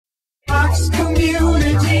Fox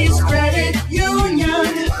Communities Credit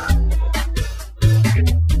Union.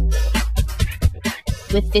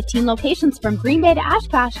 With 15 locations from Green Bay to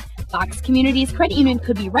Oshkosh, Fox Communities Credit Union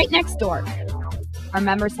could be right next door. Our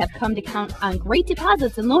members have come to count on great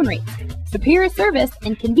deposits and loan rates, superior service,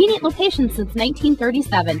 and convenient locations since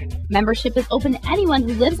 1937. Membership is open to anyone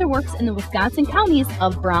who lives or works in the Wisconsin counties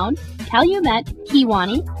of Brown, Calumet,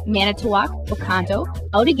 Kewaunee, Manitowoc, Wakanto,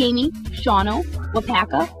 Outagamie, Shawano,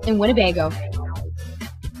 Wapaka, and Winnebago.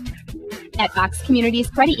 At Fox Communities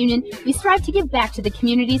Credit Union, we strive to give back to the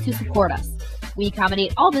communities who support us. We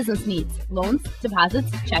accommodate all business needs, loans, deposits,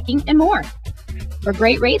 checking, and more. For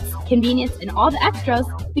great rates, convenience, and all the extras,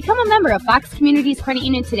 become a member of Fox Communities Credit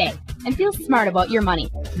Union today and feel smart about your money.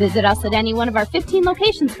 Visit us at any one of our 15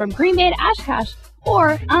 locations from Green Bay to Oshkosh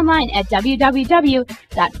or online at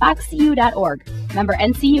www.foxcu.org. Member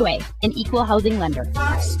NCUA, an equal housing lender.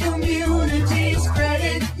 Fox Communities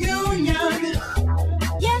Credit Union.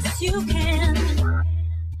 Yes, you can.